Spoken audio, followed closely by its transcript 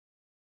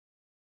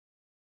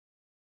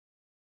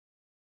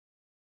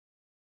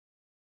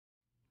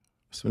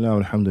Bismillah,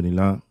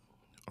 alhamdulillah,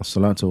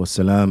 wassalatu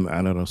wassalam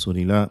ala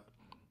rasulillah,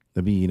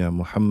 nabiyyina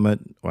Muhammad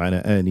wa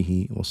ala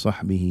alihi wa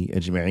sahbihi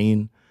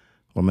ajma'een,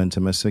 wa man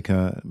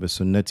tamassaka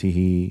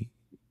bisunnatihi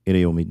ila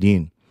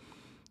yawmiddin.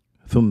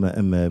 Thumma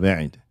amma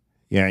ba'd,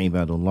 ya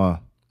ibadullah.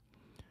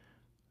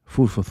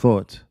 Food for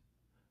thought.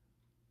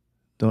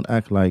 Don't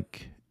act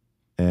like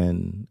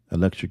an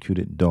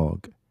electrocuted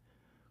dog.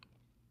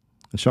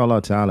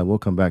 Inshallah ta'ala, we'll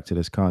come back to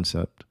this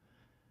concept.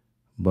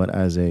 But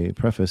as a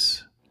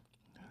preface,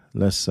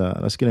 let's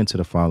get into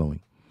the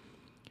following.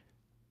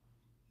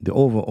 The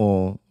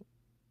overall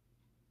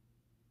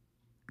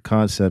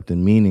concept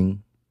and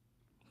meaning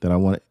that I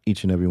want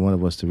each and every one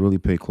of us to really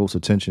pay close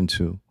attention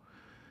to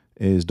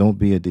is don't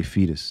be a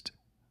defeatist.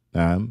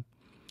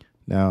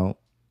 Now,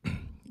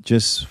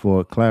 just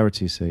for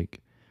clarity's sake,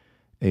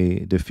 a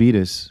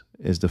defeatist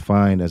is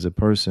defined as a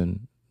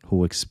person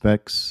who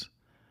expects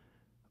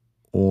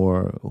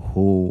or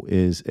who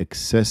is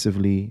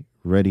excessively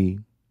ready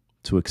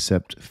to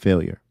accept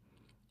failure.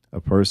 A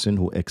person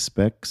who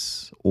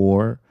expects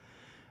or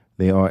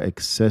they are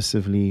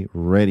excessively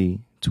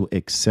ready to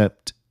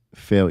accept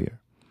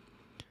failure.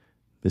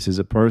 This is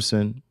a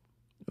person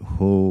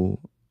who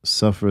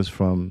suffers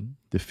from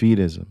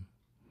defeatism,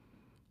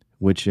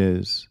 which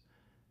is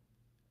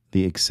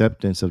the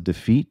acceptance of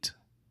defeat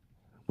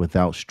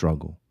without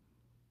struggle.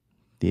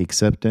 The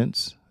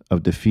acceptance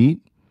of defeat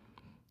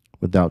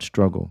without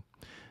struggle.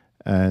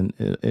 And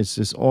it's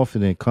just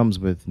often it comes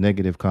with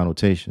negative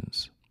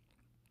connotations.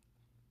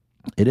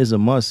 It is a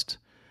must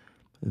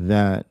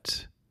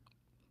that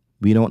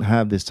we don't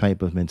have this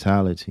type of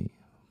mentality,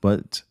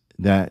 but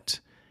that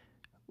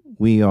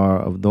we are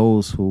of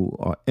those who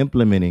are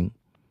implementing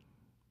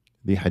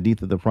the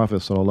hadith of the Prophet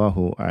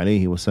sallallahu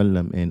alaihi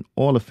wasallam in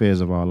all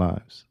affairs of our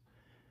lives,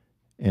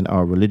 in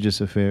our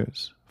religious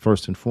affairs,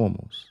 first and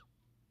foremost,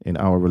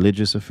 and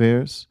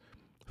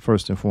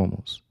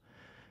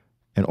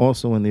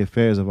also in the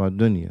affairs of our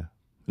dunya.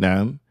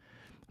 Now,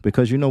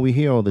 because we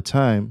hear all the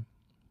time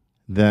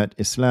that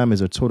Islam is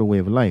a total way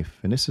of life.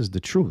 And this is the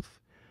truth.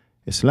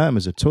 Islam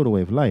is a total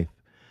way of life.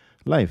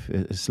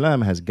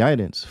 Islam has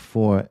guidance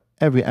for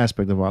every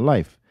aspect of our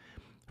life,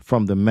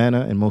 from the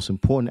manner and most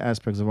important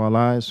aspects of our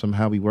lives, from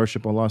how we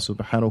worship Allah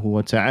subhanahu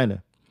wa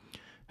ta'ala,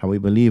 how we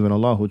believe in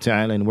Allah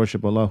ta'ala and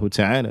worship Allah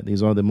ta'ala.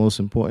 These are the most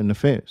important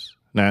affairs.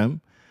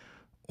 Now,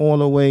 all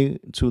the way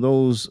to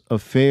those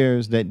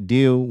affairs that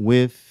deal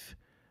with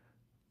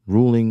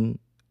ruling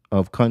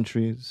of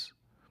countries,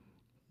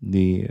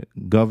 the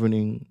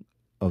governing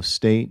of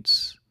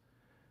states,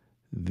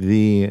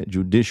 the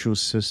judicial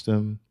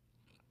system,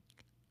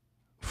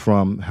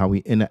 from how we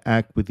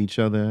interact with each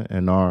other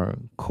and our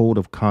code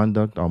of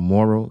conduct, our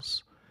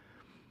morals,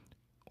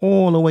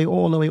 all the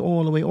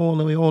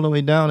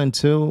way down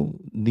until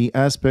the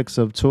aspects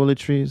of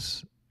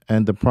toiletries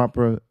and the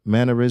proper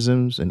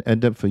mannerisms and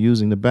adab for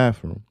using the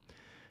bathroom.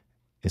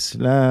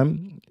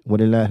 Islam,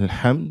 walillah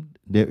alhamd,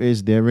 there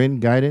is therein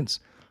guidance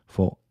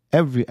for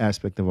every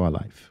aspect of our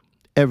life.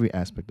 Every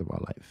aspect of our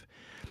life.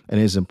 And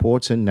it is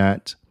important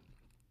that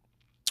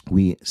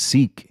we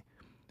seek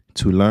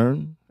to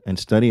learn and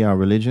study our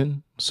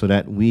religion so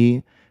that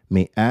we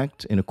may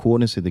act in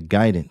accordance to the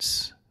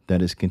guidance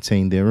that is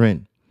contained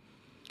therein.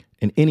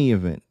 In any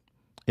event,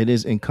 it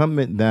is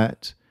incumbent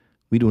that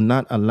we do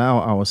not allow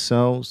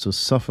ourselves to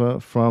suffer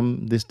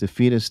from this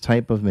defeatist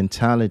type of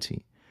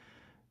mentality,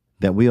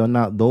 that we are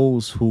not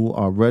those who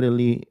are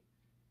readily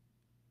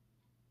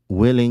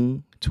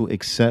willing to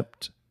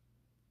accept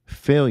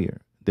failure,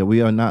 that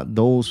we are not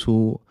those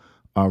who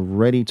are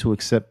ready to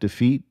accept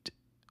defeat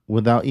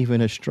without even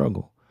a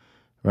struggle,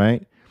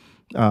 right?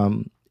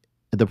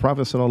 The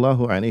Prophet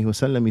sallallahu alaihi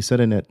wasallam, he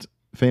said in that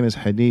famous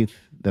hadith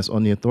that's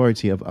on the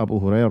authority of Abu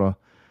Hurairah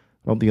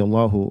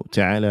radiyallahu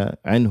ta'ala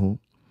anhu,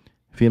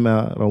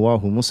 fima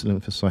rawahu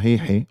Muslim fi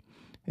sahihi,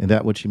 and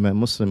that which Imam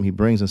Muslim he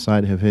brings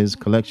inside of his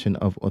collection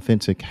of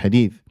authentic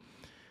hadith.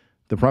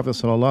 The Prophet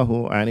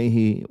sallallahu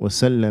alaihi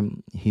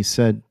wasallam, he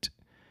said,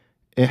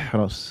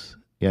 ihras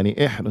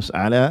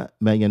ala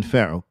ma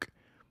yanfa'uk,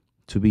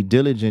 to be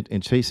diligent in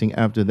chasing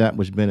after that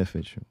which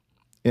benefits you.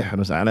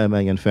 Ihras ala ma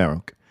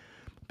yanfa'uk,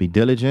 be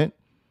diligent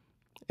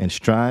and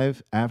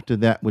strive after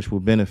that which will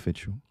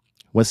benefit you.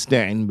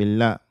 Wasta'in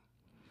billah,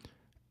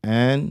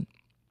 and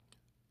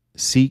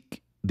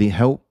seek the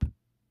help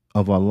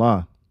of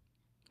Allah.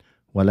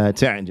 Wala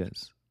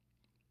ta'jaz,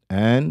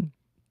 and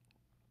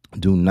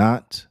do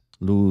not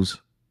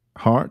lose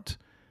heart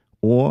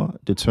or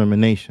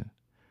determination.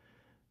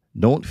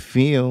 Don't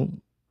feel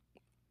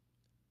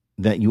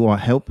that you are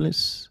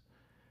helpless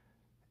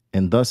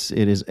and thus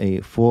it is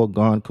a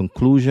foregone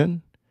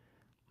conclusion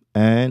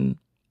and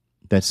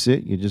that's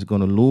it. You're just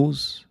going to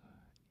lose.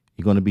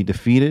 You're going to be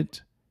defeated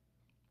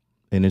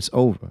and it's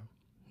over.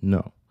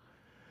 No.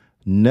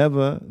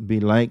 Never be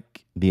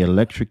like the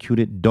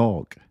electrocuted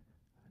dog.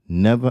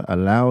 Never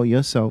allow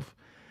yourself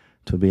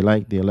to be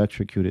like the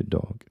electrocuted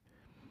dog.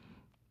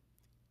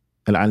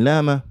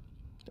 Al-Allama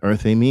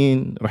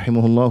Uthaymin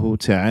rahimahullahu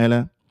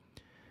ta'ala,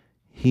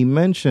 he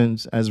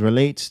mentions, as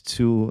relates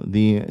to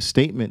the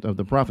statement of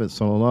the Prophet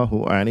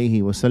sallallahu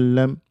alaihi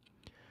wasallam,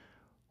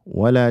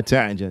 "Wala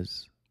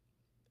ta'jaz,"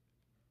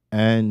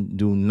 and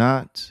do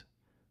not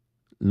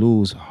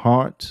lose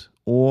heart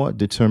or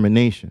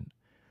determination.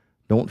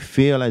 Don't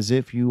feel as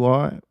if you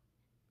are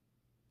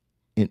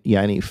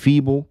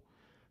feeble,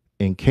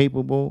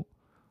 incapable,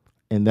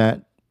 and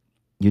that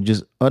you're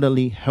just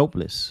utterly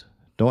helpless.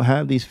 Don't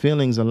have these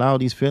feelings, allow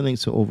these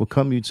feelings to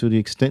overcome you to the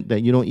extent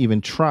that you don't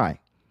even try.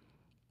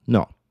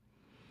 No.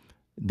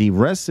 The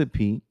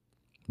recipe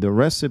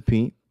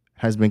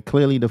has been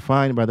clearly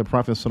defined by the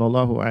Prophet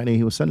sallallahu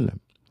alaihi wasallam.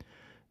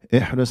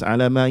 Ihris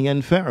ala ma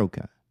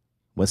yanfa'uka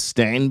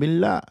wasta'in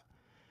billah.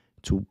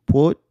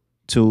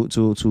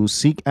 To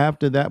seek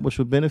after that which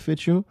will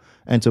benefit you,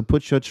 and to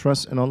put your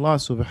trust in Allah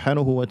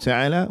subhanahu wa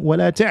ta'ala.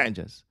 Wala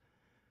ta'jaz.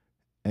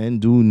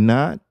 And do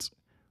not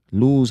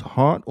lose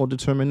heart or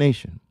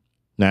determination.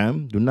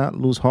 Naam, do not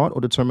lose heart or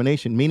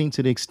determination, meaning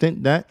to the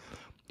extent that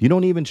you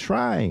don't even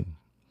try.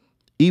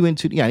 Even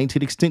to the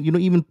extent you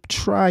don't even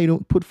try, you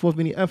don't put forth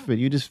any effort.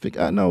 You just think,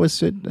 oh, no,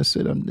 it's it, that's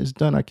it, it's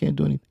done, I can't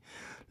do anything.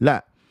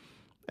 La.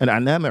 And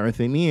Allama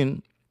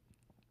Uthaymin,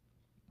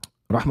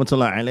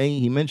 rahmatullah alayhi,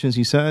 he mentions,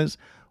 he says,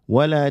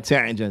 وَلَا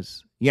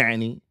تَعْجَزْ,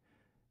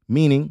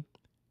 meaning,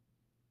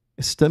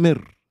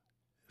 اسtamir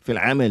fil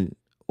amal,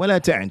 وَلَا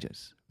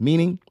تَعْجَزْ,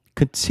 meaning,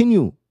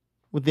 continue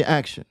with the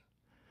action,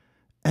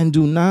 and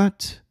do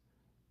not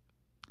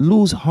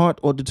lose heart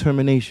or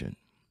determination.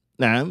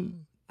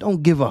 Naam,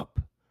 don't give up,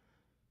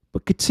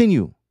 but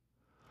continue.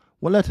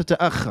 وَلَا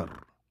تَتَأَخَّرْ,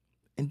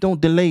 and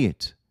don't delay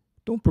it.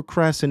 Don't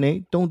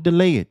procrastinate, don't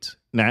delay it.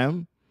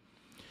 Naam.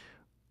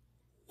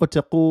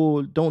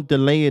 وتقول, don't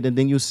delay it, and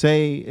then you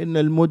say, إن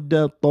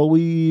المدة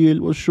طويل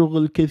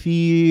والشغل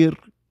كثير.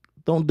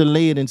 Don't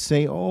delay it and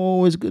say,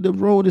 oh, it's good, the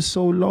road is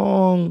so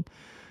long,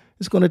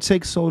 it's going to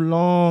take so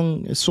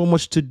long, there's so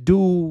much to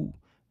do.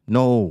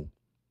 No,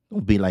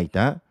 don't be like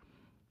that.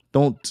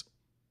 Don't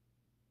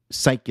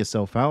psych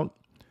yourself out.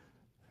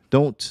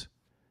 Don't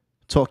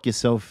talk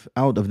yourself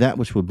out of that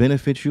which will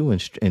benefit you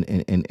and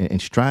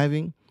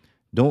striving.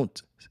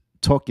 Don't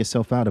talk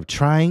yourself out of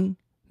trying.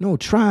 No,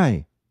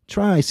 try.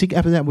 Seek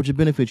after that which will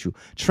benefit you.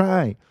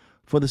 Try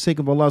for the sake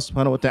of Allah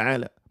subhanahu wa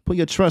ta'ala. Put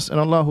your trust in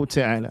Allah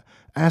ta'ala.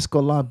 Ask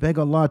Allah, beg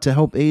Allah to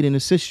help, aid, and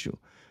assist you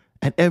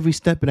at every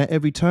step and at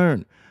every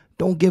turn.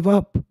 Don't give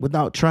up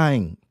without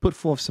trying. Put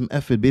forth some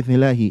effort,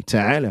 bi'ithnillahi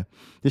ta'ala.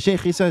 The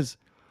Shaykh, he says,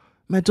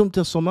 مَا دُمْتَ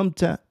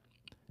صَمَمْتَ,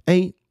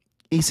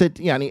 he said,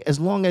 as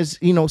long as,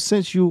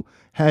 since you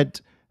had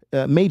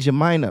made your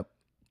mind up,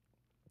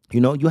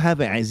 you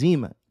have an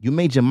azima, you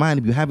made your mind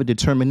up, you have a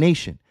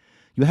determination.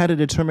 You had a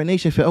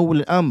determination for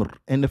awwal al-amr,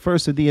 and the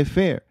first of the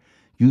affair.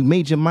 You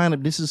made your mind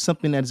up, this is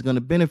something that is going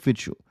to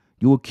benefit you.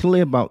 You were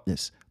clear about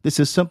this. This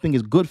is something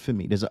is good for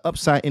me. There's an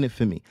upside in it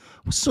for me.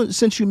 So,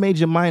 since you made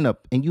your mind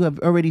up and you have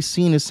already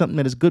seen it's something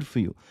that is good for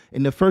you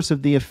in the first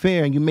of the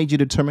affair, and you made your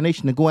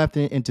determination to go after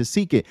it and to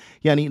seek it,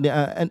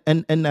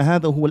 that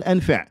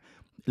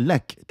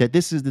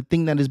this is the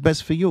thing that is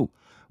best for you.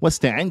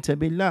 وَاسْتَعِنْتَ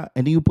بِاللَّهِ,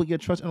 and then you put your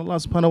trust in Allah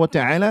subhanahu wa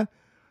ta'ala.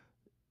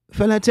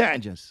 فَلَا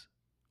تَعْجَزْ,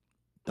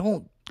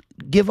 don't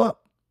give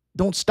up.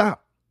 Don't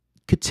stop.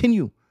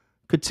 Continue.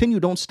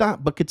 Don't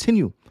stop, but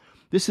continue.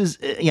 This is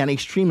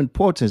extreme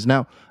importance.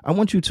 Now, I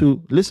want you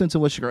to listen to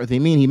what Shaykh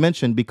Uthaymin, he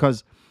mentioned,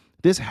 because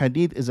this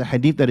hadith is a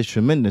hadith that is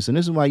tremendous. And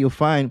this is why you'll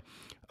find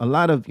a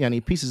lot of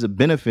pieces of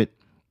benefit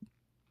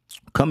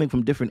coming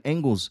from different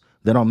angles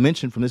that are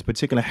mentioned from this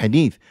particular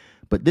hadith.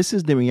 But this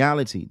is the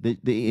reality.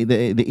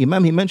 The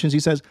Imam, he mentions, he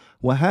says,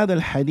 وَهَذَا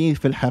الْحَدِيث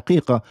فِي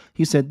الْحَقِيقَةِ,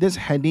 he said, this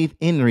hadith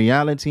in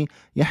reality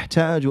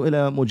يَحْتَاجُ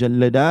إِلَى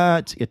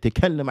مُجَلَّدَاتٍ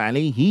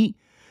يَتَكَلَّمْ عَلَيْهِ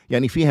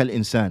فِيهَا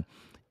الْإِنسان.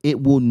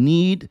 It will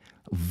need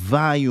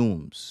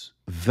volumes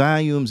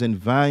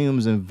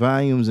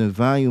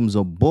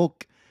of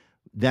book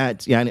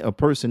that a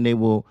person, they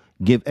will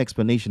give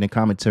explanation and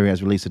commentary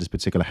as relates to this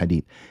particular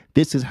hadith.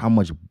 This is how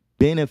much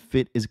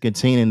benefit is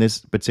contained in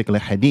this particular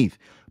hadith.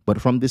 But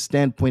from this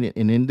standpoint,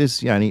 and in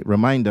this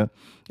reminder,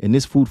 in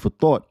this food for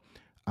thought,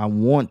 I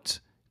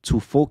want to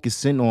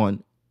focus in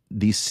on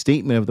the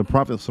statement of the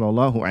Prophet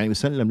sallallahu alaihi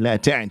wasallam, لا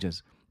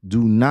تعجز,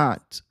 do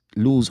not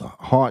lose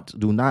heart,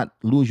 do not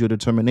lose your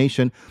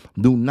determination,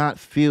 do not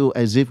feel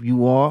as if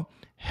you are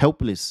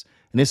helpless.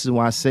 And this is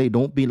why I say,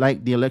 don't be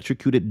like the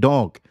electrocuted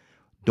dog.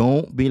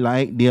 Don't be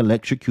like the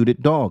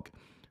electrocuted dog.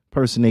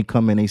 Person, they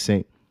come and they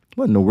say,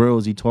 what in the world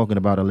is he talking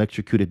about,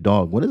 electrocuted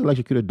dog? What does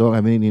electrocuted dog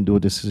have anything to do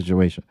with this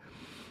situation?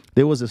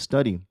 There was a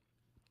study,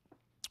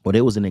 or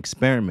there was an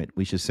experiment,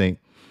 we should say,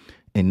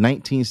 in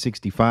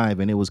 1965,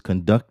 and it was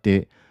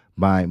conducted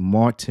by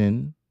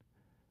Martin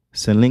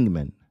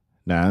Seligman,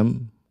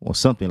 or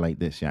something like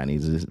this.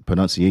 It's the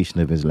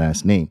pronunciation of his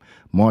last name,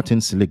 Martin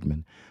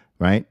Seligman,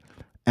 right?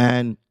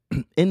 And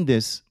in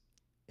this,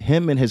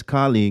 him and his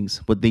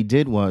colleagues, what they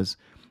did was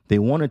they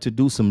wanted to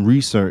do some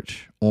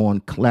research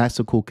on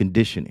classical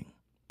conditioning.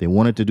 They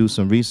wanted to do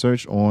some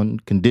research on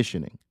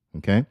conditioning,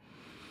 okay?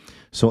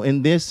 So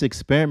in this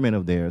experiment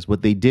of theirs,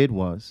 what they did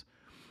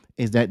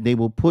is that they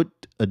will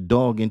put a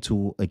dog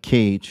into a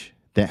cage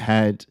that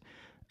had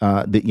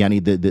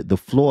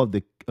the floor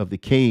of the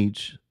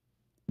cage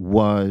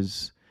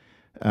was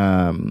it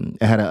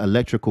had an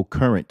electrical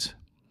current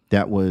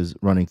that was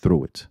running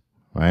through it,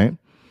 right?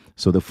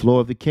 So the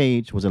floor of the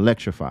cage was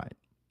electrified.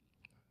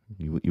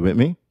 You with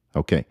me?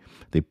 Okay.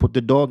 They put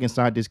the dog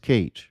inside this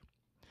cage.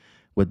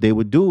 What they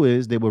would do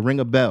is they would ring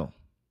a bell.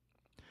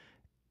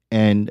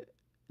 And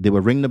they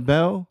would ring the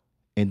bell,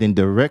 and then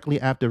directly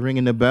after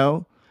ringing the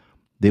bell,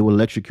 they would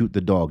electrocute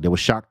the dog. They would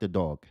shock the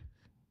dog,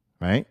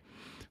 right?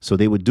 So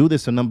they would do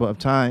this a number of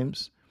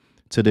times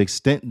to the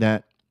extent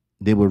that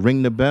they would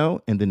ring the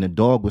bell, and then the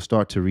dog would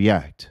start to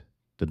react.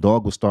 The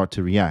dog would start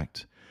to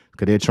react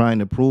because they're trying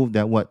to prove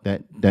that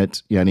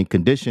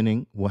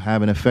conditioning will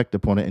have an effect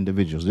upon the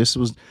individuals. This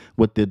was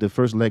what the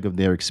first leg of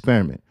their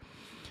experiment.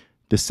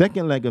 The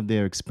second leg of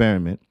their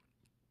experiment,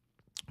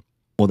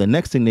 or the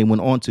next thing they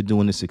went on to do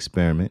in this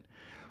experiment,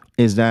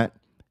 is that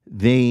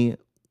they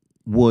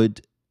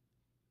would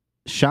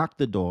shock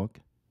the dog.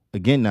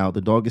 Again, now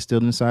the dog is still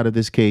inside of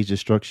this cage, the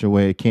structure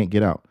where it can't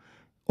get out.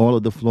 All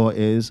of the floor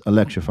is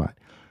electrified,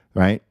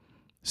 right?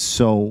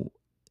 So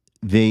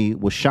they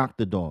will shock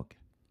the dog.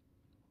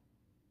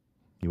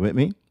 You with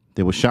me?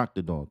 They will shock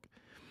the dog,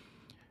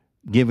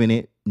 giving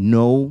it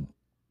no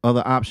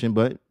other option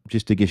but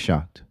just to get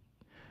shocked.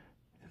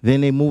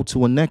 Then they move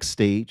to a next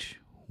stage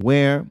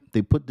where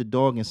they put the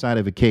dog inside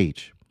of a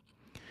cage.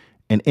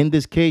 And in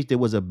this cage, there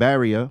was a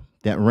barrier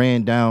that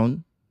ran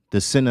down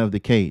the center of the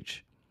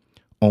cage.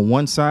 On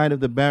one side of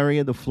the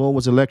barrier, the floor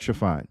was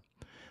electrified.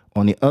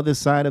 On the other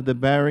side of the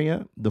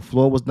barrier, the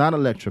floor was not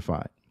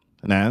electrified.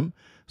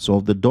 So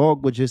if the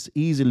dog would just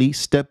easily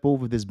step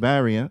over this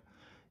barrier,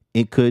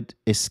 it could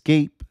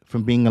escape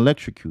from being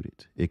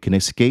electrocuted. It can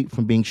escape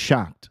from being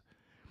shocked.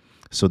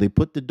 So they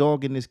put the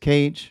dog in this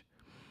cage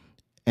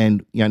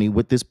and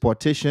with this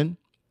partition,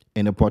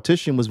 and the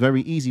partition was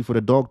very easy for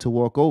the dog to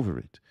walk over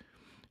it.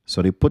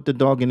 So they put the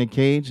dog in the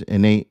cage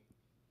and they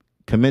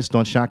commenced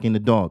on shocking the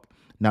dog.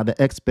 Now the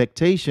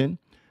expectation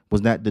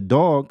was that the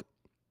dog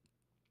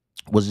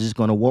was just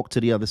going to walk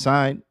to the other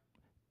side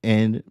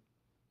and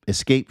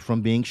escape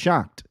from being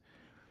shocked.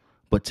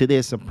 But to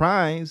their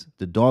surprise,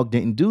 the dog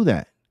didn't do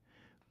that.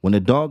 When the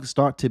dog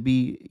started to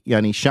be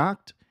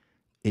shocked,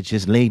 it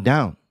just laid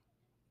down.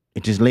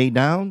 It just laid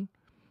down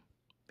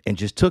and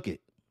just took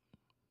it,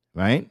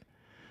 right?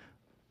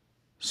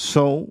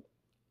 So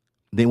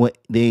they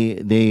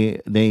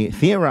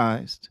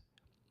theorized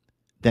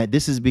that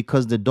this is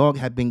because the dog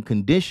had been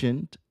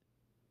conditioned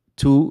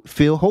to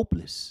feel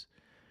hopeless.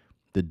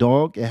 The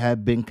dog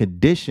had been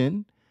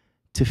conditioned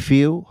to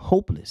feel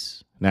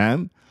hopeless.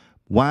 Now,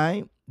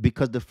 why?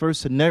 Because the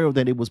first scenario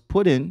that it was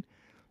put in,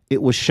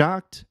 it was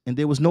shocked and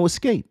there was no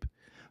escape.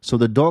 So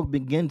the dog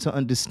began to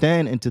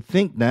understand and to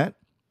think that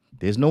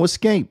there's no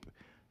escape.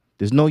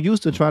 There's no use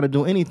to try to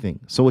do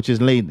anything. So it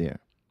just laid there.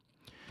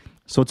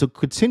 So to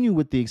continue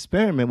with the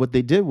experiment, what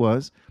they did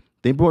was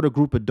they brought a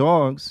group of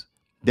dogs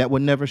that were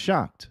never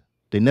shocked.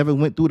 They never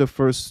went through the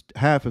first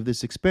half of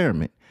this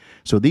experiment.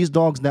 So these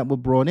dogs that were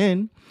brought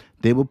in,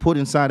 they were put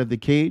inside of the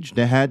cage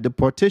that had the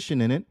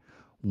partition in it.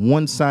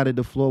 One side of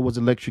the floor was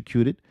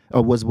electrocuted,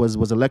 or was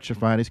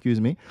electrified,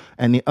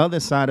 and the other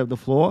side of the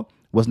floor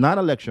was not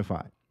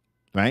electrified,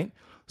 right?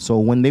 So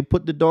when they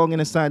put the dog in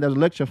the side that was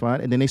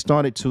electrified and then they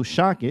started to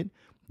shock it,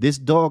 this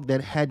dog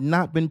that had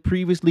not been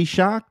previously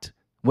shocked,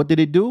 what did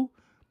it do?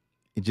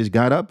 It just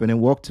got up and then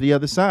walked to the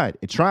other side.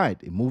 It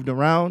tried. It moved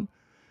around.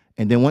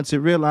 And then once it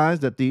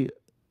realized that the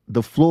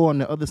floor on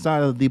the other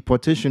side of the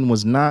partition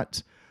was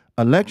not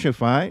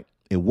electrified,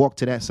 it walked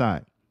to that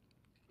side.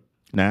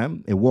 Now,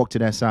 it walked to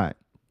that side.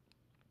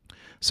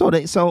 So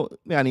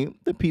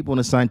the people in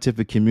the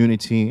scientific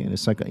community and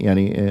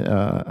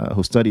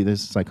who study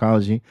this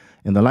psychology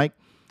and the like,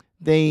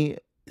 they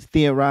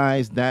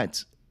theorize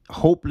that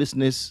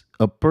hopelessness,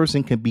 a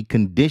person can be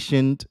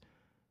conditioned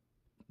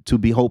to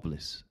be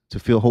hopeless, to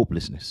feel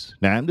hopelessness.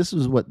 Now, this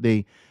is what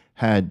they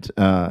had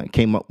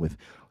came up with.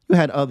 You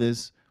had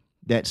others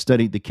that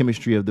studied the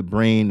chemistry of the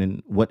brain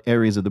and what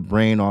areas of the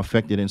brain are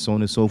affected and so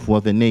on and so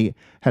forth, and they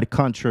had a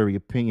contrary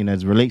opinion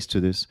as relates to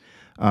this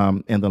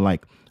and the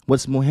like.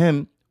 What's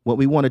muhim, what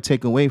we want to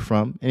take away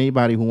from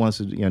anybody who wants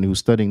to, who's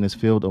studying this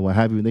field or what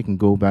have you, they can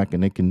go back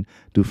and they can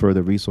do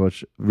further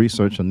research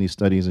on these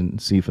studies and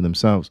see for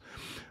themselves.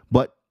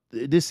 But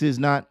this is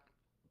not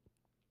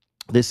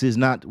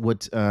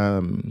what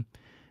the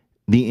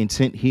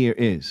intent here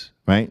is,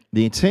 right?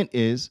 The intent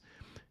is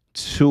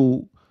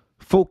to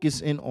focus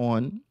in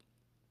on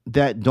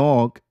that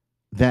dog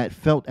that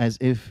felt as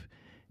if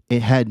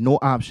it had no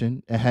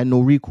option, it had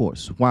no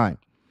recourse. Why?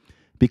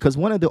 Because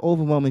one of the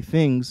overwhelming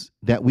things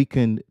that we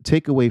can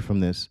take away from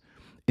this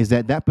is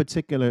that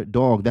particular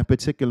dog, that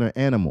particular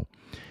animal,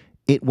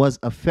 it was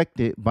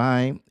affected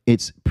by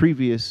its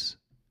previous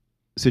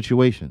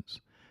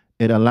situations.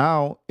 It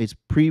allowed its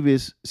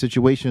previous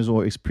situations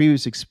or its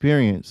previous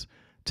experience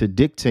to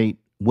dictate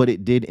what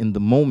it did in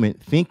the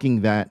moment,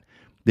 thinking that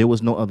there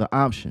was no other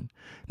option.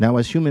 Now,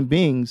 as human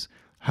beings,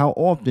 how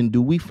often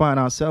do we find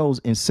ourselves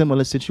in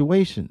similar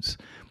situations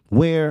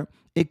where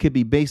It could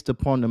be based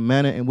upon the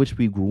manner in which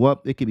we grew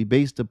up. It could be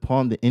based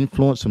upon the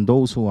influence from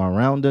those who are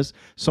around us,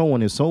 so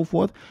on and so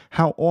forth.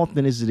 How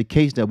often is it the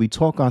case that we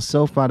talk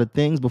ourselves out of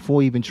things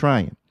before even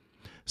trying?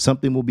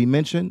 Something will be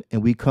mentioned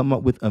and we come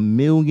up with a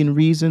million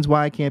reasons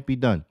why it can't be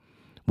done.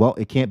 Well,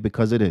 it can't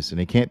because of this, and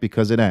it can't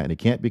because of that, and it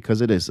can't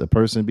because of this. A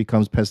person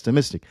becomes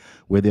pessimistic,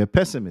 where they're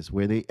pessimists,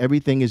 where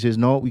everything is just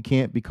no, we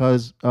can't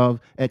because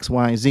of X,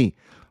 Y, and Z.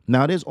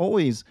 Now, there's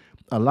always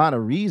a lot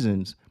of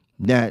reasons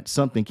that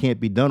something can't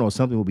be done or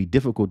something will be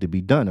difficult to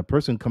be done. A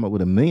person come up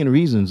with a million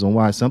reasons on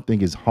why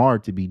something is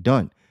hard to be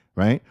done,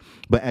 right?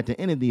 But at the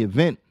end of the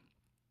event,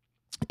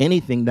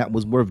 anything that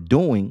was worth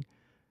doing,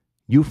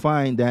 you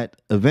find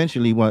that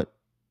eventually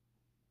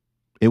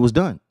it was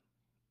done.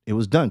 It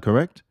was done,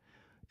 correct?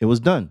 It was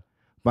done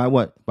by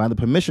what? By the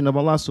permission of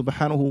Allah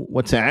subhanahu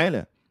wa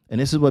ta'ala. And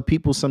this is what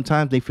people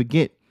sometimes they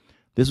forget.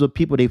 This is what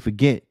people they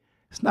forget.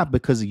 It's not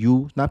because of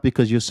you. It's not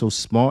because you're so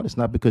smart. It's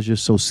not because you're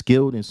so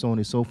skilled and so on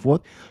and so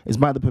forth. It's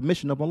by the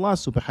permission of Allah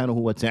subhanahu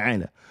wa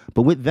ta'ala.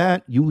 But with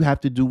that, you have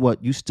to do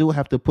what? You still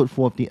have to put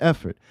forth the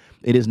effort.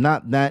 It is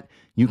not that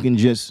you can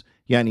just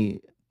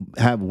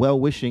have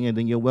well-wishing and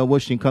then your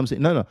well-wishing comes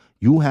in. No.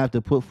 You have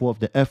to put forth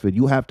the effort.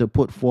 You have to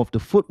put forth the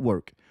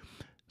footwork.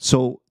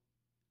 So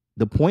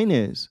the point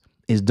is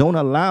don't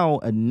allow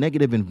a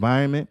negative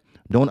environment,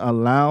 don't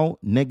allow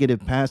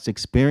negative past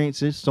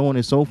experiences, so on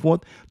and so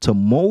forth, to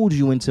mold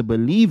you into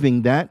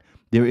believing that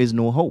there is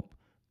no hope.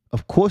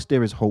 Of course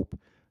there is hope.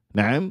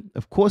 Naam,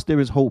 of course there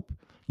is hope.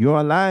 You're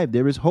alive,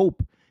 there is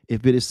hope.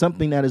 If it is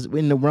something that is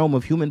in the realm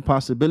of human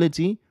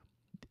possibility,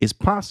 it's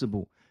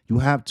possible. You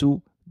have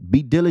to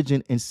be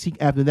diligent and seek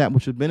after that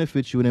which will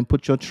benefit you, and then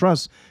put your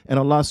trust in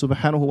Allah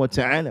subhanahu wa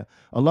ta'ala.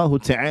 Allah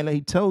ta'ala,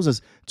 he tells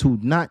us to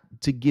not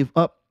to give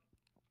up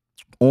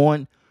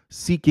on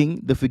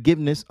seeking the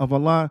forgiveness of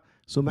Allah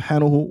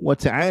subhanahu wa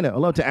ta'ala.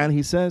 Allah ta'ala,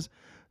 he says,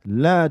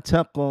 La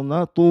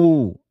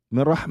taqnatu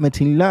min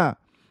rahmatillah.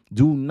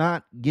 Do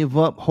not give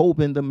up hope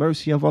in the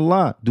mercy of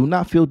Allah. Do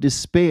not feel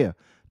despair.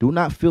 Do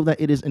not feel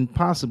that it is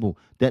impossible,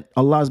 that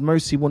Allah's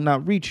mercy will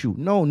not reach you.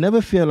 No, never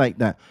feel like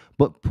that.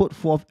 But put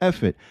forth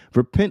effort.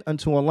 Repent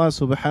unto Allah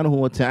subhanahu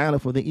wa ta'ala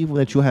for the evil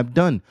that you have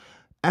done.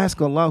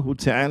 Ask Allah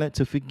ta'ala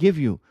to forgive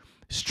you.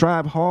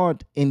 Strive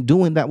hard in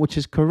doing that which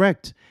is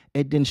correct,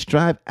 and then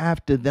strive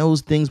after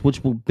those things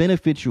which will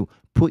benefit you.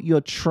 Put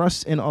your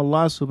trust in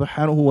Allah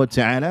subhanahu wa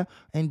ta'ala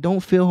and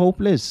don't feel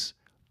hopeless.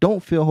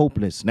 Don't feel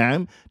hopeless.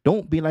 Now,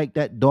 don't be like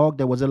that dog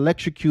that was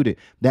electrocuted,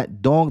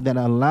 that dog that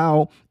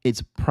allowed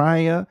its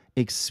prior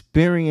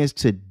experience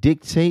to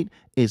dictate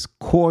its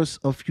course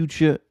of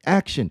future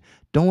action.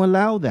 Don't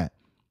allow that.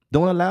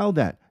 Don't allow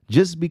that.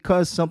 Just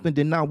because something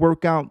did not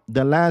work out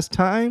the last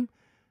time,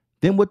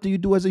 then what do you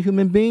do as a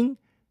human being?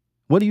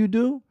 What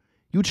do?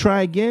 You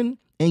try again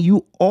and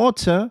you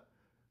alter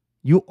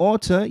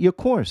your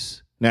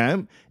course.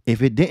 Now,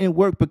 if it didn't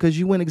work because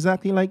you went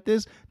exactly like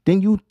this, then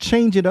you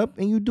change it up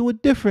and you do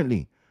it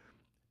differently.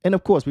 And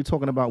of course, we're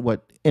talking about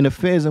what? In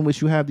affairs in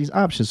which you have these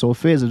options. So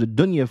affairs of the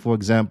dunya, for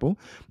example,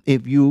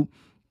 if you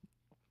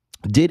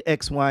did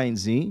X, Y, and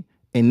Z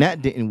and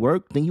that didn't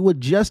work, then you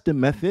adjust the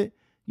method.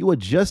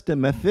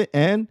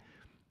 And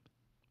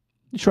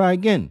you try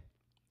again.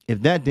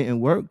 If that didn't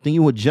work, then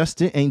you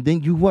adjust it and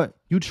then you what?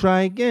 You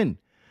try again.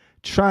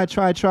 Try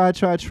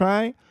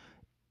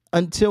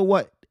until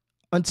what?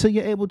 Until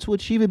you're able to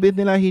achieve it,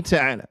 bi'idhnillahi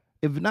ta'ala.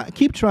 If not,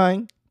 keep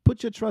trying.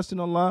 Put your trust in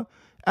Allah.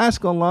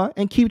 Ask Allah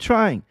and keep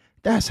trying.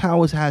 That's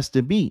how it has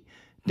to be.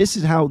 This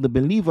is how the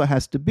believer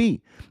has to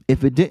be.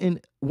 If it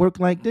didn't work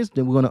like this,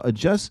 then we're going to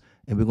adjust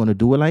and we're going to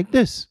do it like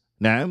this.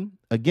 Now,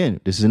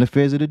 again, this is in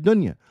affairs of the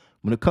dunya.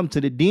 When it comes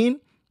to the deen,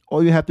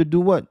 all you have to do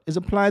what? Is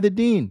apply the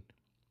deen.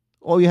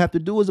 All you have to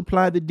do is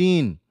apply the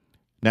deen.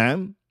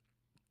 Now,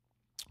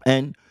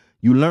 and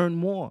you learn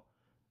more.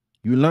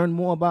 You learn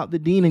more about the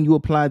deen and you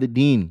apply the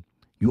deen.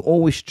 You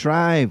always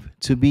strive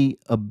to be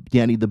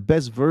the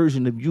best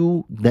version of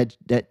you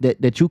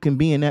that you can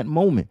be in that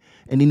moment.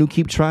 And then you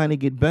keep trying to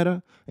get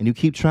better, and you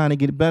keep trying to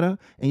get better,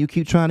 and you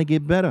keep trying to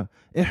get better.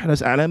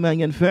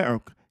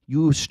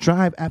 You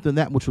strive after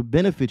that which will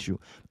benefit you.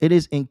 It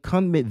is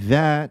incumbent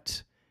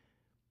that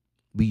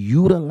we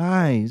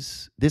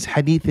utilize this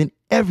hadith in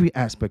every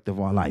aspect of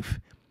our life.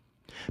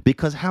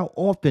 Because how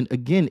often,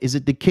 again, is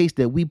it the case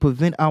that we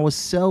prevent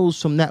ourselves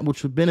from that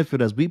which would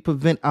benefit us? We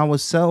prevent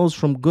ourselves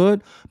from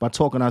good by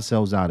talking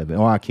ourselves out of it.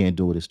 Oh, I can't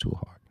do it. It's too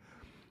hard.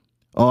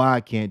 Oh,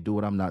 I can't do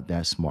it. I'm not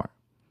that smart.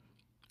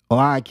 Oh,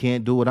 I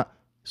can't do it.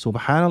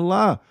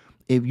 Subhanallah.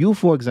 If you,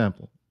 for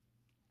example,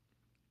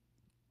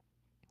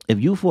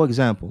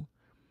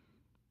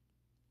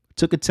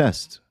 took a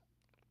test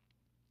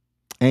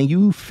and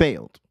you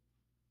failed.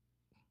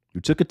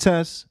 You took a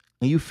test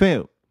and you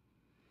failed.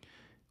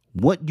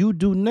 What you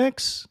do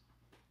next,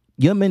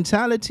 your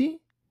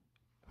mentality,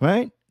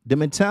 right? The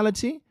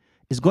mentality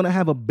is going to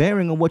have a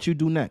bearing on what you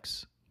do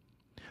next.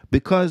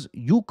 Because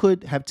you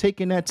could have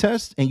taken that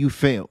test and you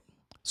failed.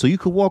 So you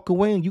could walk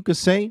away and you could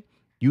say,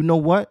 you know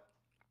what?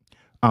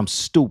 I'm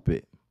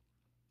stupid.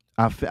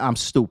 I'm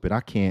stupid. I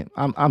can't.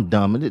 I'm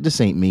dumb.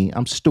 This ain't me.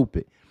 I'm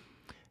stupid.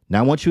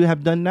 Now, once you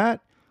have done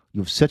that,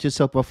 you've set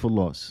yourself up for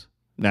loss.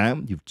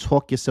 Now, you've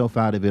talked yourself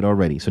out of it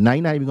already. So now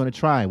you're not even going to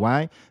try.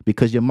 Why?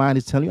 Because your mind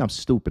is telling you, I'm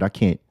stupid. I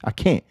can't.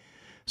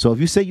 So if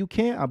you say you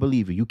can't, I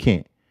believe you. You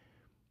can't.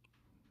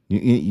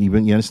 You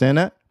understand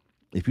that?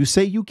 If you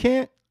say you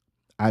can't,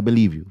 I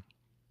believe you.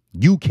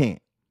 You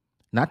can't.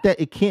 Not that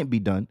it can't be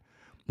done.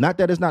 Not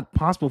that it's not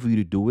possible for you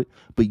to do it,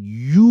 but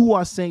you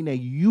are saying that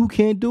you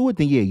can't do it,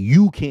 then yeah,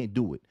 you can't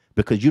do it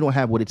because you don't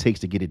have what it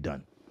takes to get it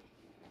done.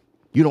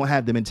 You don't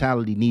have the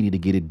mentality needed to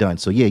get it done.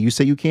 So yeah, you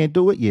say you can't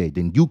do it, yeah,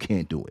 then you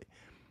can't do it.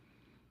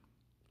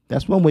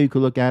 That's one way you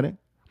could look at it.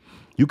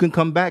 You can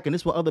come back, and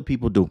this is what other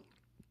people do.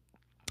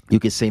 You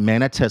can say, man,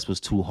 that test was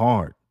too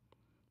hard.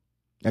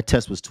 That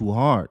test was too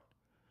hard.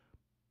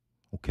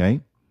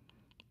 Okay?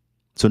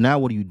 So now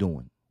what are you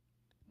doing?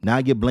 Now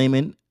you're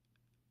blaming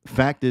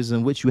factors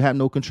in which you have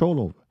no control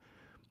over.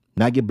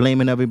 Now you're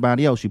blaming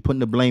everybody else. You're putting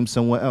the blame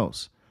somewhere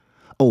else.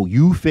 Oh,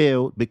 you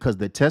failed because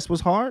the test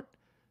was hard?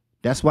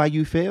 That's why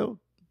you failed?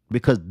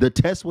 Because the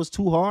test was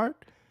too hard?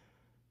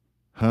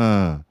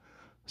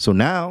 So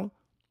now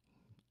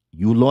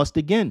you lost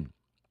again.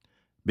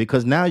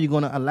 Because now you're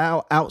going to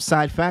allow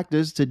outside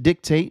factors to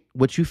dictate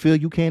what you feel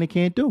you can and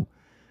can't do.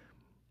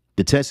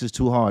 The test is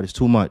too hard. It's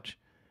too much.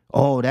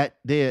 Oh, that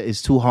there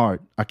is too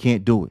hard. I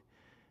can't do it.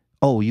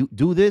 Oh, you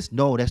do this?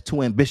 No, that's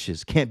too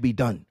ambitious. Can't be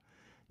done.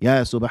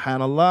 Yeah,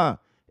 subhanallah.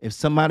 If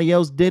somebody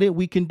else did it,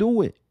 we can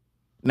do it.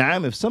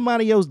 Now, if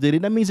somebody else did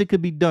it, that means it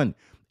could be done.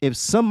 If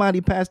somebody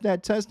passed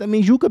that test, that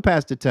means you could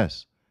pass the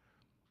test.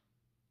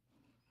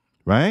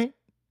 Right?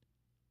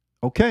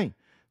 Okay.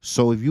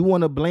 So if you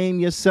want to blame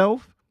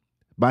yourself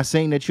by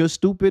saying that you're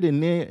stupid in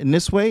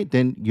this way,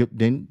 then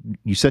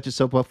you set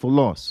yourself up for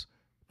loss.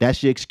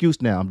 That's your excuse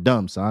now. I'm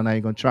dumb, so I'm not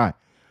even going to try.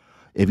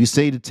 If you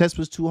say the test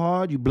was too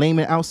hard, you blame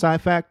it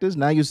outside factors.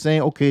 Now you're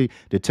saying, okay,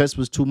 the test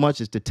was too much.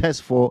 It's the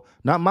test fault,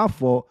 not my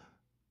fault.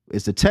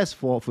 It's the test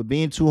fault for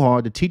being too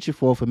hard, the teacher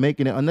fault for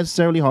making it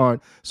unnecessarily hard.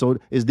 So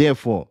it's their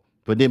fault.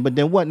 But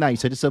then what now? You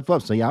set yourself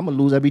up. So yeah, I'm going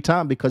to lose every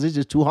time because it's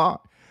just too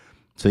hard.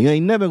 So you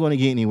ain't never going to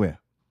get anywhere.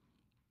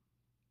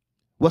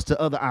 What's the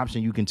other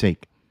option you can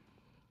take?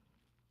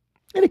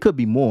 And it could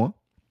be more.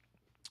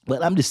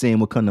 But I'm just saying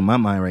what comes to my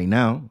mind right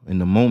now in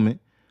the moment.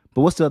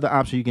 But what's the other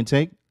option you can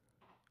take?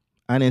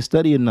 I didn't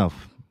study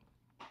enough.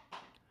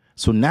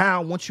 So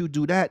now, once you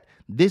do that,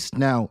 this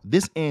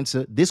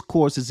answer, this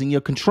course is in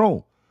your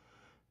control.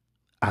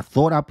 I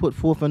thought I put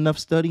forth enough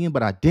studying,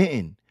 but I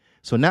didn't.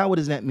 So now what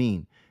does that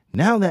mean?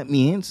 Now that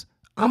means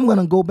I'm going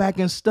to go back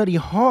and study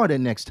harder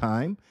next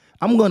time.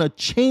 I'm going to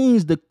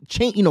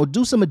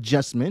do some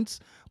adjustments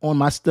on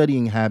my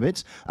studying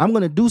habits. I'm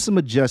going to do some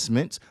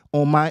adjustments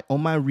on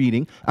my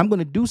reading. I'm going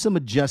to do some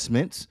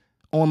adjustments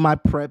on my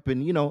prep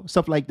and,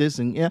 stuff like this.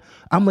 And yeah,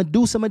 I'm going to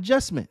do some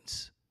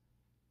adjustments.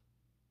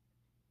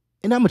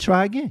 And I'm going to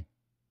try again.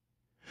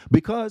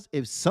 Because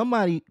if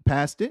somebody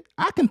passed it,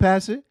 I can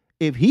pass it.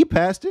 If he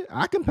passed it,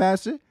 I can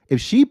pass it. If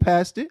she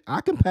passed it,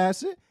 I can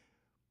pass it.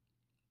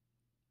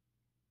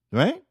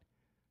 Right?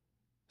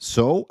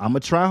 So I'm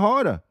going to try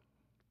harder.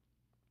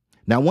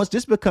 Now, once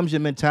this becomes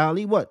your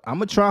mentality, what? I'm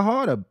going to try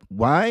harder.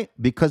 Why?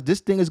 Because this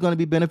thing is going to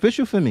be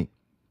beneficial for me.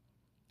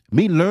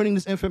 Me learning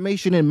this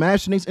information and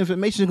mastering this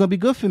information is going to be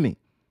good for me.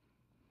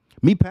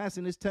 Me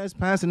passing this test,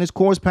 passing this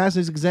course, passing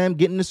this exam,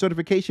 getting this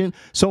certification,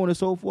 so on and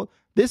so forth.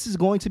 This is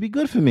going to be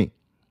good for me.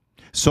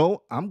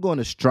 So I'm going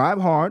to strive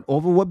hard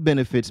over what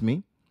benefits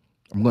me.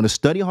 I'm going to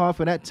study hard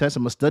for that test.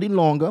 I'm going to study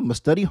longer. I'm going to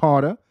study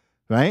harder,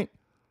 right?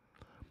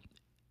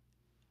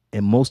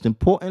 And most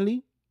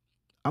importantly,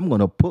 I'm going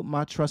to put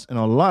my trust in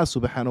Allah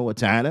subhanahu wa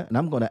ta'ala, and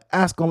I'm going to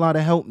ask Allah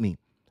to help me.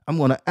 I'm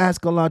going to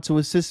ask Allah to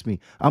assist me.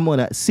 I'm going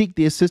to seek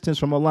the assistance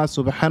from Allah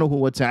subhanahu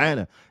wa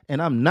ta'ala.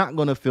 And I'm not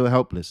going to feel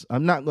helpless.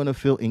 I'm not going to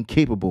feel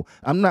incapable.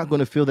 I'm not going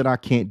to feel that I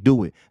can't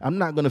do it. I'm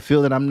not going to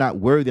feel that I'm not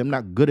worthy. I'm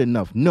not good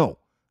enough. No,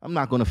 I'm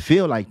not going to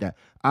feel like that.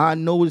 I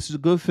know this is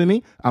good for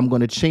me. I'm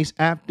going to chase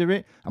after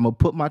it. I'm going to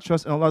put my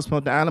trust in Allah subhanahu wa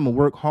ta'ala. I'm going to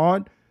work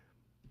hard.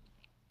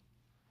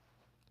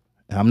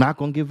 And I'm not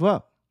going to give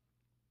up.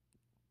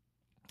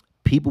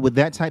 People with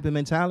that type of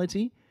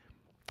mentality,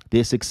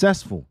 they're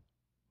successful.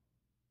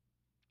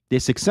 They're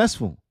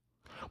successful.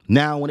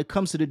 Now, when it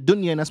comes to the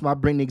dunya, and that's why I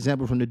bring the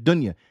example from the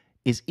dunya,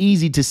 it's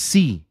easy to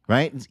see,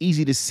 right? It's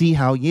easy to see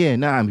how, if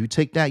you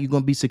take that, you're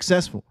going to be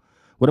successful.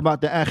 What about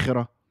the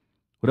akhirah?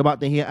 What about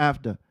the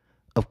hereafter?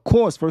 Of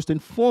course, first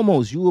and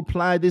foremost, you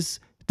apply this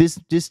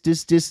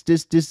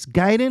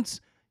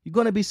guidance, you're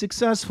going to be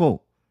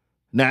successful.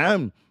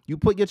 Now, you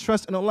put your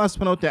trust in Allah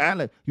subhanahu wa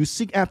ta'ala. You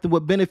seek after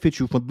what benefits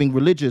you from being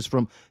religious,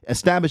 from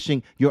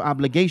establishing your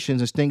obligations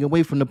and staying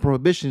away from the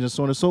prohibitions and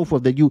so on and so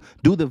forth, that you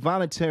do the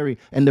voluntary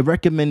and the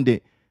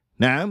recommended.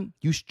 Now,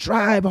 you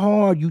strive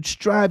hard. You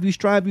strive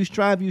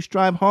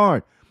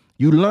hard.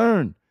 You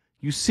learn.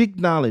 You seek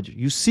knowledge.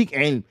 You seek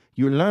and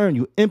you learn.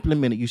 You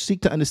implement it. You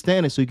seek to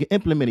understand it so you can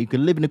implement it. You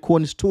can live in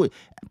accordance to it.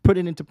 Put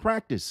it into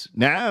practice.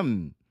 Now,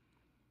 you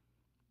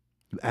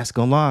ask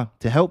Allah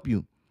to help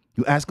you.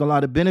 You ask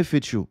Allah to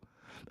benefit you.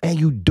 And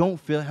you don't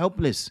feel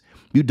helpless.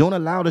 You don't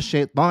allow the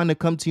shaitan to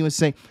come to you and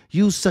say,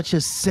 you such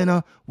a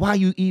sinner. Why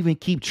you even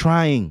keep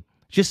trying?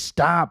 Just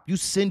stop. You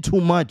sin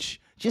too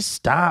much. Just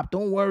stop.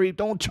 Don't worry.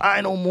 Don't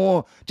try no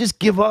more. Just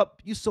give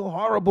up. You're so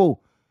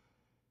horrible.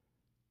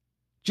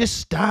 Just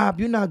stop.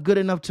 You're not good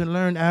enough to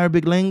learn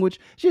Arabic language.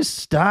 Just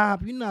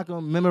stop. You're not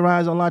going to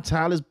memorize Allah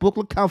Ta'ala's book.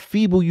 Look how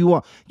feeble you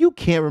are. You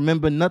can't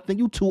remember nothing.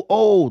 You too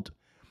old.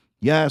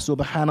 Yeah,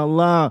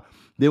 subhanallah.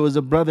 There was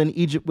a brother in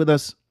Egypt with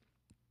us.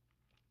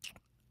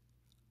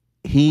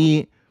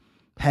 He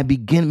had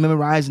begun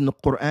memorizing the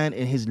Quran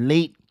in his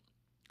late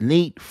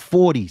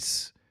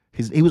 40s.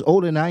 He was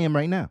older than I am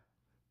right now.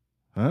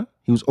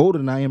 He was older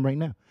than I am right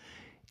now.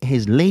 In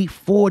his late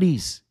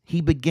 40s,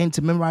 he began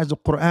to memorize the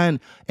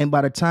Quran. And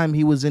by the time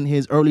he was in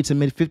his early to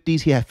mid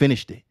 50s, he had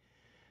finished it.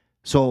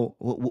 So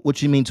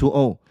what you mean too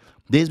old?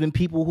 There's been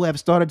people who have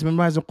started to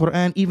memorize the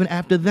Quran even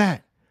after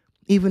that,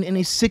 even in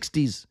their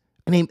 60s,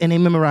 and they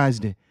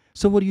memorized it.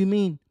 So what do you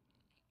mean?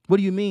 What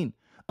do you mean?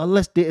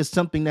 Unless there is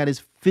something that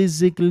is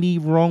physically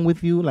wrong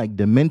with you, like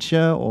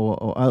dementia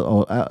or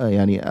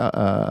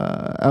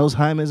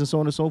Alzheimer's and so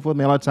on and so forth,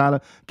 may Allah Ta'ala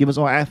give us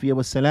all afiyah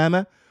wa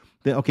salama,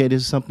 then okay,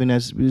 this is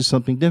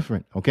something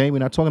different. Okay, we're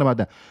not talking about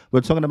that. We're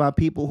talking about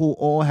people who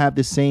all have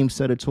the same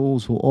set of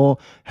tools, who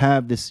all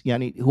have this,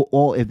 who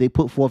all, if they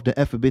put forth the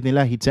effort,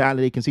 bidnillahi ta'ala,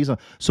 they can see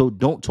something. So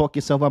don't talk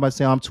yourself out by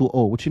saying I'm too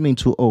old. What you mean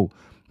too old?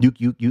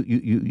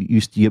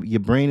 Your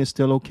brain is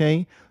still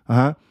okay.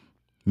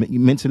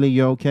 Mentally,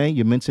 you're okay.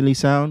 You're mentally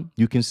sound.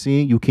 You can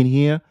see. You can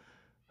hear.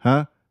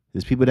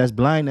 There's people that's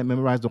blind that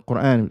memorize the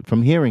Quran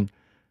from hearing.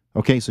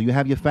 Okay, so you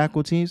have your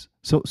faculties.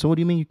 So what do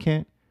you mean you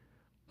can't?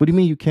 What do you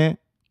mean you can't?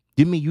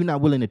 You mean you're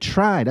not willing to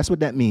try? That's what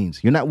that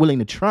means. You're not willing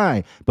to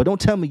try. But don't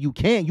tell me you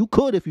can't. You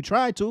could if you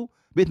tried to.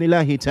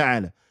 Bithnillahi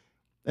ta'ala.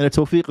 And the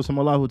tawfiq is from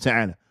Allah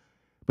ta'ala.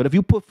 But if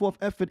you put forth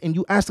effort and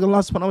you ask Allah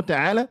subhanahu wa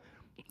ta'ala,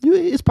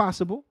 it's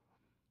possible.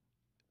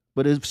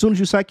 But as soon as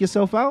you psych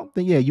yourself out,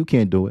 then yeah, you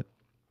can't do it.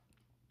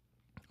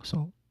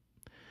 So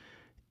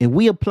if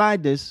we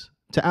applied this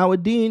to our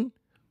deen,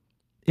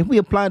 and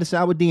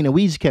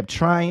we just kept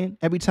trying,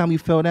 every time we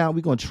fell down,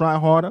 we're going to try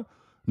harder,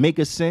 make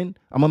a sin.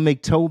 I'm going to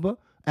make tawbah,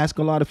 ask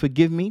Allah to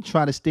forgive me,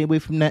 try to stay away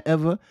from that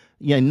ever.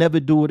 Yeah, never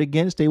do it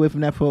again. Stay away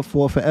from that for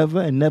forever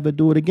and never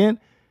do it again.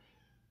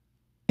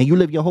 And you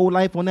live your whole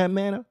life on that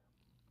manner,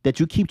 that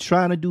you keep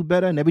trying to do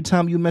better. And every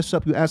time you mess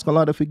up, you ask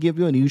Allah to forgive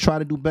you and you try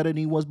to do better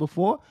than you was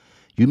before.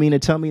 You mean to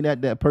tell me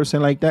that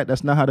person like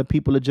that's not how the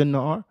people of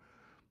Jannah are?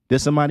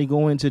 There's somebody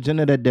going to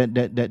Jannah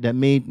that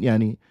made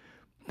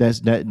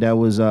that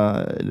was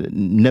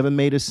never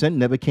made a sin,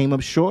 never came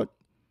up short.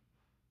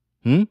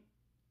 So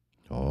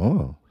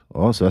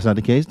that's not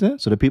the case then.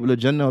 So the people of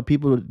Jannah are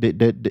people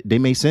that they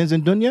made sins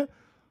in dunya, and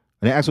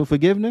they ask for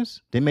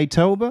forgiveness. They made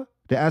tawbah.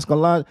 They ask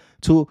Allah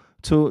to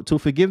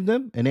forgive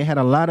them, and they had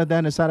a lot of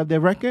that inside of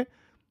their record.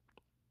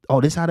 Oh,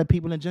 this how the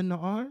people in Jannah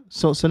are.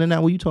 So then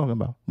now what are you talking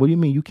about? What do you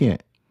mean you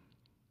can't?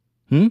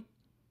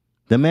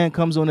 The man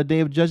comes on the day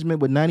of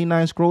judgment with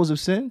 99 scrolls of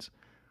sins.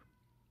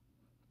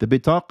 The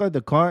bitaqa,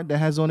 the card that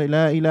has on it,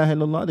 La ilaha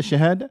illallah, the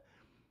shahada.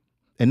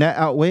 And that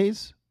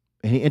outweighs,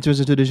 and he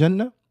enters into the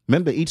Jannah.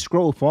 Remember, each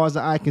scroll, far as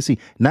the eye can see.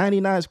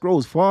 99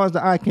 scrolls, far as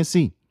the eye can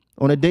see.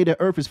 On the day the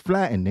earth is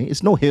flattened.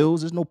 It's no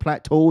hills, there's no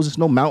plateaus, there's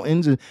no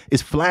mountains.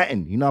 It's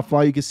flattened. You know how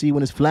far you can see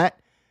when it's flat?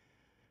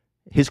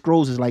 His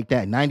scrolls is like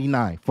that,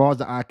 99, far as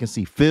the eye can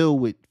see, filled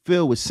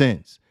with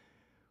sins.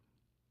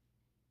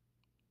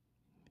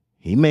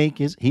 He makes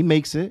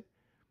it,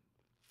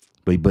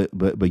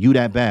 but you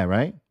that bad,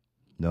 right?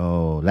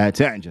 No, la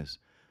ta'jaz.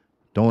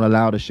 Don't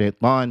allow the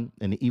shaitan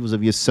and the evils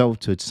of yourself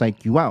to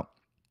psych you out.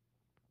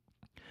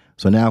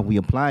 So now we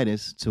apply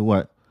this to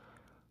what?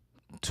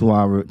 To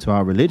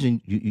our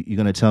religion. You're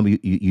gonna tell me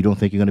you don't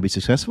think you're gonna be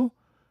successful?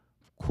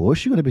 Of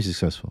course you're gonna be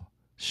successful.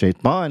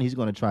 Shaitan, he's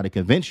gonna try to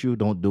convince you,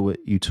 don't do it,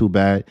 you too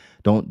bad,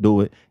 don't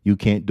do it, you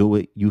can't do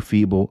it, you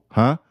feeble,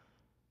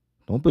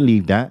 Don't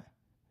believe that.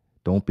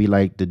 Don't be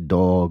like the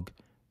dog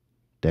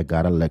that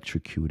got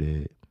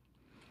electrocuted.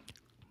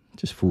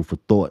 Just food for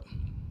thought.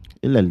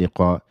 Illa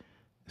liqa.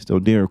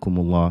 Istawdirukum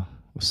Allah.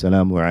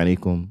 Wassalamu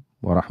alaikum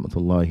wa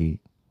rahmatullahi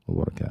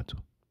wa barakatuh.